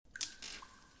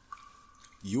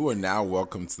You are now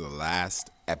welcome to the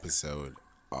last episode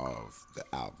of the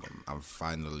album. I'm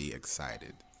finally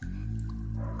excited.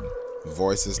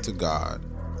 Voices to God.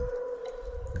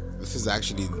 This is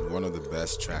actually one of the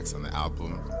best tracks on the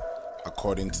album,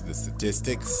 according to the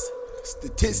statistics.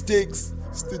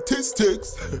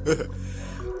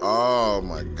 Oh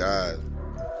my God.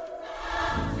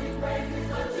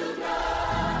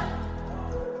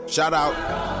 Shout out.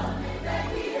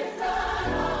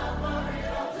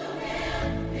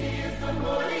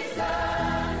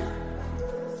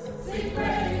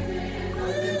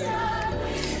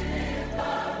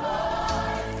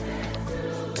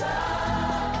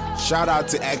 Shout out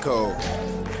to Echo.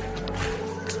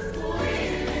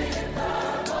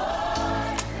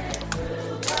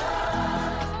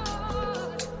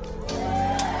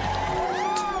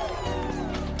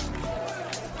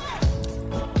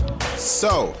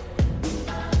 So,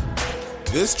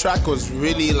 this track was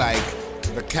really like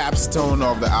the capstone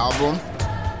of the album,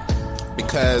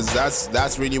 because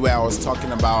that's really where I was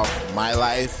talking about my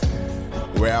life,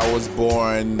 where I was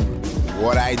born,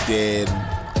 what I did.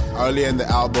 Earlier in the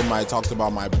album, I talked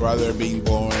about my brother being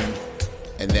born,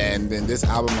 and then in this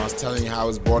album, I was telling you how I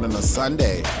was born on a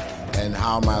Sunday, and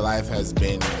how my life has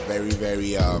been very,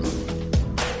 very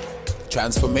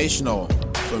transformational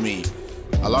for me.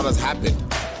 A lot has happened.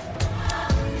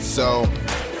 So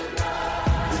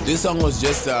this song was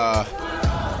just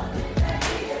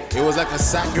it was like a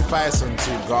sacrifice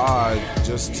unto God,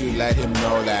 just to let him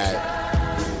know that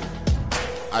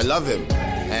I love him.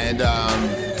 And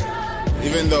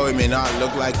even though it may not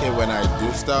look like it when I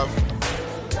do stuff,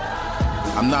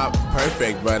 I'm not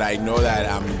perfect, but I know that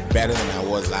I'm better than I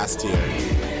was last year.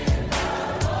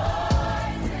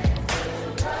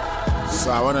 So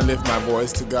I want to lift my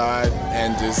voice to God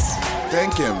and just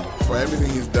thank him for everything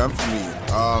he's done for me.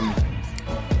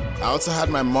 I also had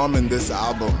my mom in this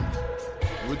album,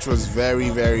 which was very,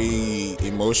 very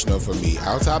emotional for me.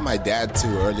 I also had my dad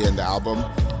too early in the album.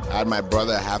 I had my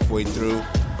brother halfway through.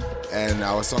 And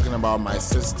I was talking about my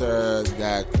sister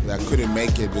that couldn't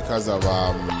make it because of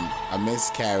a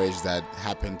miscarriage that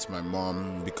happened to my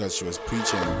mom because she was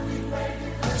preaching.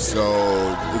 So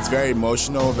it's very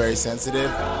emotional, very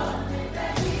sensitive.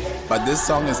 But this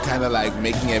song is kind of like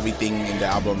making everything in the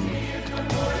album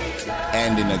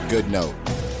end in a good note,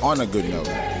 on a good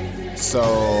note. So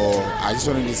I just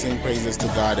wanted to sing praises to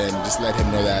God and just let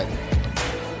him know that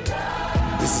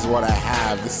this is what I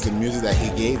have. This is the music that he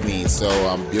gave me. So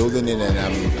I'm building it and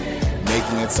I'm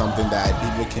making it something that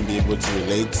people can be able to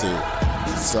relate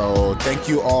to. So thank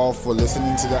you all for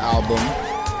listening to the album.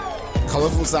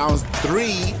 Colorful Sounds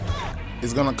 3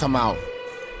 is going to come out,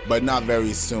 but not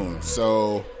very soon.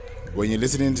 So when you're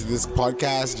listening to this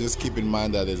podcast, just keep in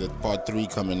mind that there's a part 3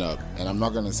 coming up. And I'm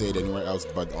not going to say it anywhere else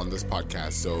but on this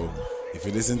podcast. So if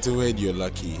you listen to it, you're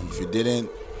lucky. If you didn't,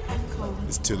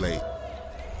 it's too late.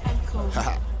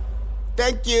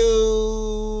 Thank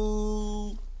you.